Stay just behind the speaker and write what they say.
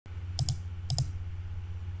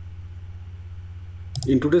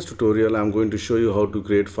In today's tutorial, I'm going to show you how to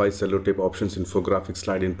create 5 sellotape options infographic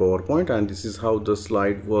slide in PowerPoint, and this is how the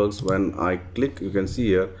slide works. When I click, you can see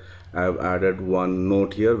here I have added one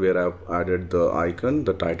note here where I've added the icon,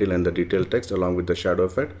 the title and the detailed text along with the shadow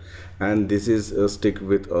effect, and this is a stick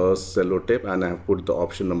with a sellotape, and I have put the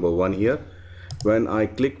option number 1 here. When I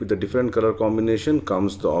click with the different color combination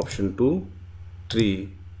comes the option 2,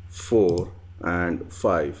 3, 4 and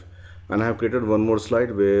 5. And I have created one more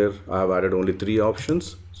slide where I have added only 3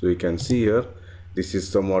 options. So you can see here this is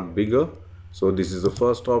somewhat bigger. So this is the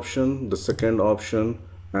first option, the second option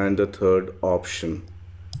and the third option.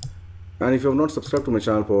 And if you have not subscribed to my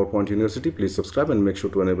channel PowerPoint University, please subscribe and make sure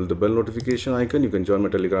to enable the bell notification icon. You can join my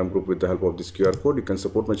Telegram group with the help of this QR code. You can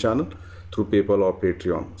support my channel through PayPal or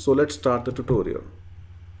Patreon. So let's start the tutorial.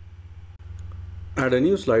 Add a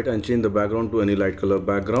new slide and change the background to any light color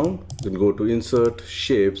background. Then go to insert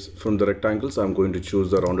shapes. From the rectangles, I'm going to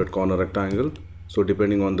choose the rounded corner rectangle. So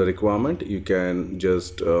depending on the requirement, you can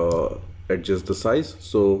just adjust the size.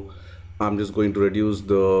 So I'm just going to reduce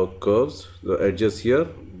the curves, the edges here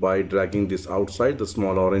by dragging this outside the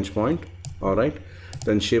small orange point. All right.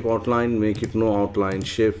 Then shape outline, make it no outline.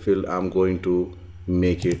 Shape fill, I'm going to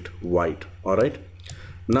make it white. All right.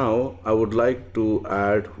 Now I would like to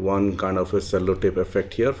add one kind of a sellotape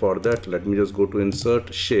effect here. For that, let me just go to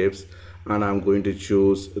insert shapes and I'm going to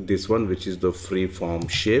choose this one, which is the free form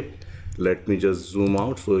shape. Let me just zoom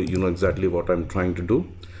out so you know exactly what I'm trying to do.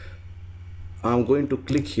 I'm going to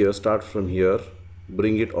click here, start from here,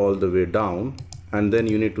 bring it all the way down, and then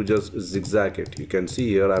you need to just zigzag it. You can see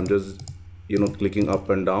here I'm just clicking up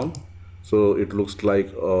and down, so it looks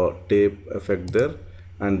like a tape effect there,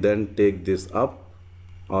 and then take this up.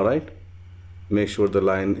 All right, make sure the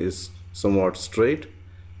line is somewhat straight,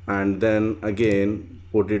 and then again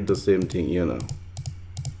put it the same thing,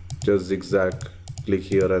 just zigzag, click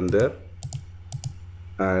here and there,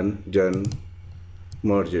 and then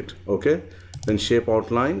merge it. Okay, then shape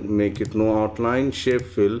outline, make it no outline. Shape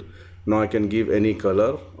fill, now I can give any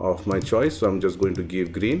color of my choice, so I'm just going to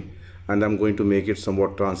give green, and I'm going to make it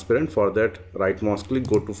somewhat transparent. For that, right mouse click,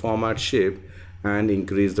 go to format shape and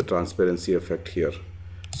increase the transparency effect here,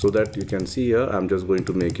 so that you can see here I'm just going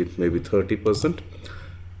to make it maybe 30%.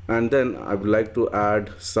 And then I would like to add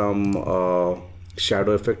some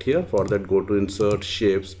shadow effect here. For that, go to insert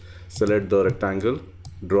shapes, select the rectangle,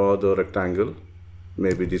 draw the rectangle,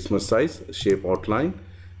 maybe this much size. Shape outline,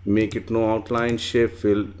 make it no outline. Shape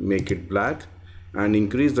fill, make it black and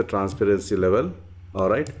increase the transparency level. All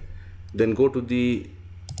right, then go to the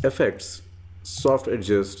effects, soft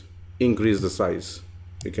edges, increase the size.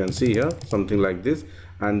 You can see here something like this,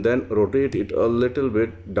 and then rotate it a little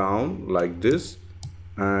bit down like this,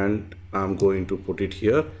 and I'm going to put it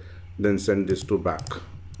here, then send this to back.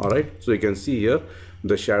 All right, so you can see here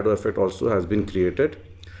the shadow effect also has been created.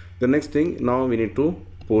 The next thing, now we need to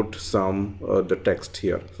put some the text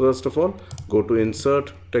here. First of all, go to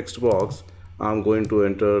insert text box. I'm going to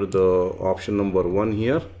enter the option number 1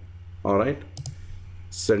 here. All right,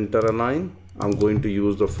 center align. I'm going to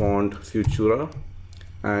use the font Futura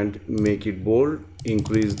and make it bold,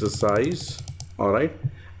 increase the size. All right,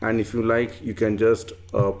 and if you like, you can just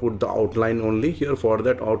put the outline only here. For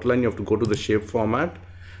that outline, you have to go to the shape format,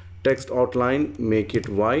 text outline, make it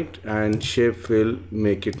white, and shape fill,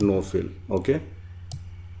 make it no fill. Okay,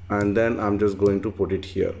 and then I'm just going to put it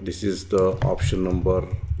here. This is the option number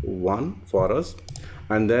 1 for us.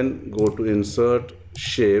 And then go to insert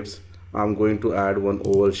shapes. I'm going to add one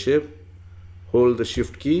oval shape. Hold the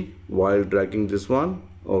shift key while dragging this one.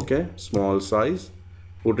 Okay, small size,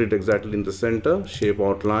 put it exactly in the center. Shape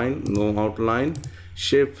outline, no outline.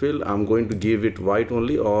 Shape fill, I'm going to give it white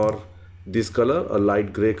only, or this color, a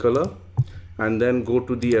light gray color. And then go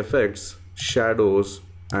to the effects, shadows,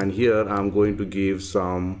 and here I'm going to give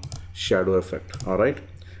some shadow effect. All right,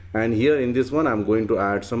 and here in this one I'm going to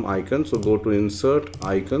add some icons. So go to insert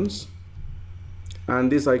icons,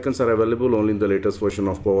 and these icons are available only in the latest version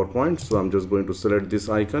of PowerPoint. So I'm just going to select this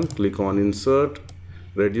icon, click on insert,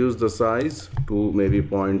 reduce the size to maybe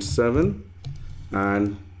 0.7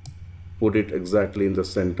 and put it exactly in the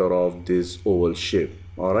center of this oval shape.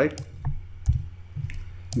 All right,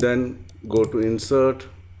 then go to insert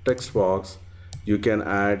text box. You can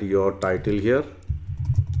add your title here.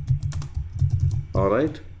 All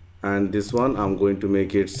right, and this one I'm going to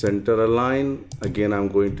make it center align. Again, I'm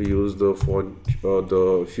going to use the font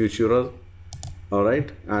the Futura. All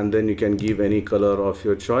right, and then you can give any color of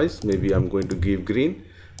your choice. Maybe I'm going to give green.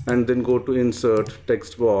 And then go to insert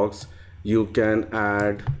text box. You can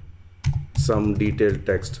add some detailed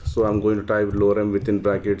text. So I'm going to type lorem within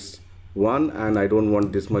brackets 1, and I don't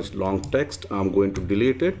want this much long text. I'm going to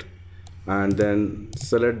delete it and then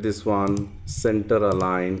select this one, center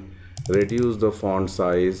align, reduce the font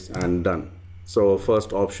size, and done. So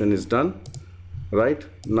first option is done. Right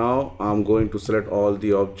now I'm going to select all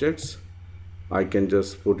the objects. I can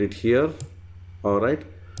just put it here. All right,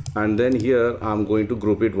 and then here I'm going to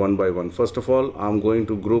group it one by one. First of all, I'm going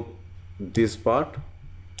to group this part,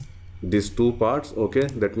 these two parts. Okay,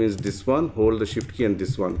 that means this one, hold the shift key, and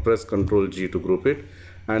this one, press Ctrl G to group it.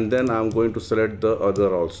 And then I'm going to select the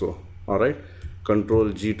other also. All right,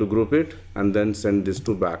 Ctrl G to group it, and then send this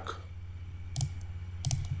to back.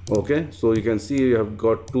 Okay, so you can see you have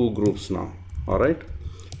got two groups now. All right,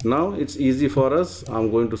 now it's easy for us.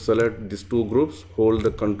 I'm going to select these two groups, hold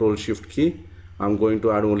the Ctrl Shift key. I'm going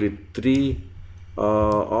to add only three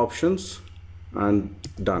options, and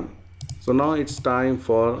done. So now it's time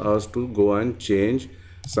for us to go and change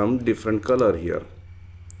some different color here.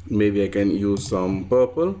 Maybe I can use some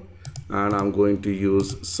purple, and I'm going to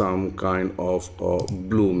use some kind of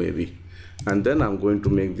blue maybe. And then I'm going to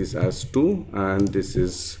make this as 2, and this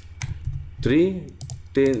is 3.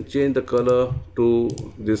 Change the color to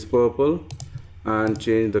this purple and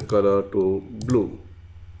change the color to blue.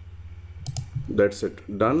 That's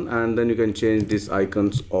it, done. And then you can change these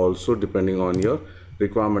icons also depending on your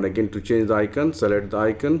requirement. Again, to change the icon, select the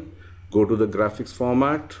icon, go to the graphics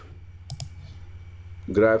format,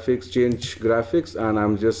 graphics, change graphics, and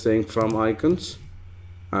I'm just saying from icons,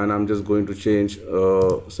 and I'm just going to change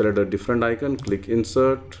select a different icon, click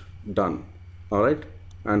insert, done. All right,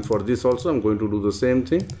 and for this also I'm going to do the same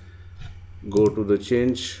thing. Go to the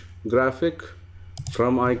change graphic,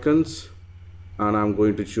 from icons, and I'm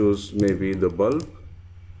going to choose maybe the bulb,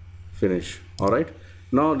 finish. All right,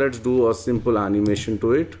 now let's do a simple animation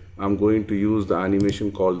to it. I'm going to use the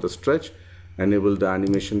animation called the stretch. Enable the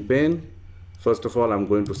animation pane. First of all, I'm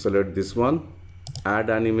going to select this one, add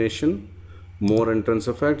animation, more entrance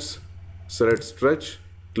effects, select stretch,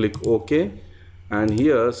 click OK, and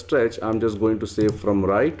here stretch I'm just going to say from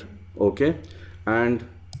right. Okay, and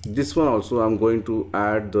this one also I'm going to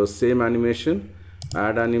add the same animation,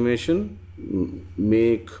 add animation,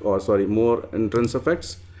 more entrance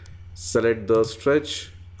effects, select the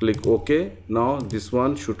stretch, click OK. Now this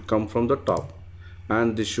one should come from the top,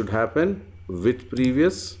 and this should happen with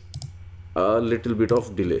previous a little bit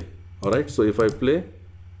of delay. All right, so if I play,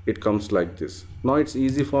 it comes like this. Now it's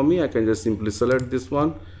easy for me. I can just simply select this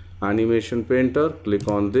one, animation painter, click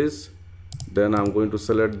on this, then I'm going to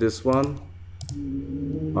select this one.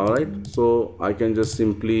 All right, so I can just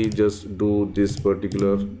simply just do this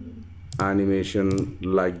particular animation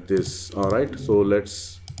like this. All right, so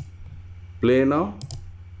let's play now.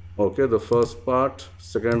 Okay, the first part,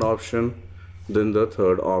 second option, then the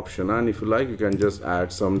third option, and if you like you can just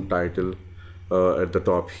add some title at the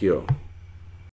top here.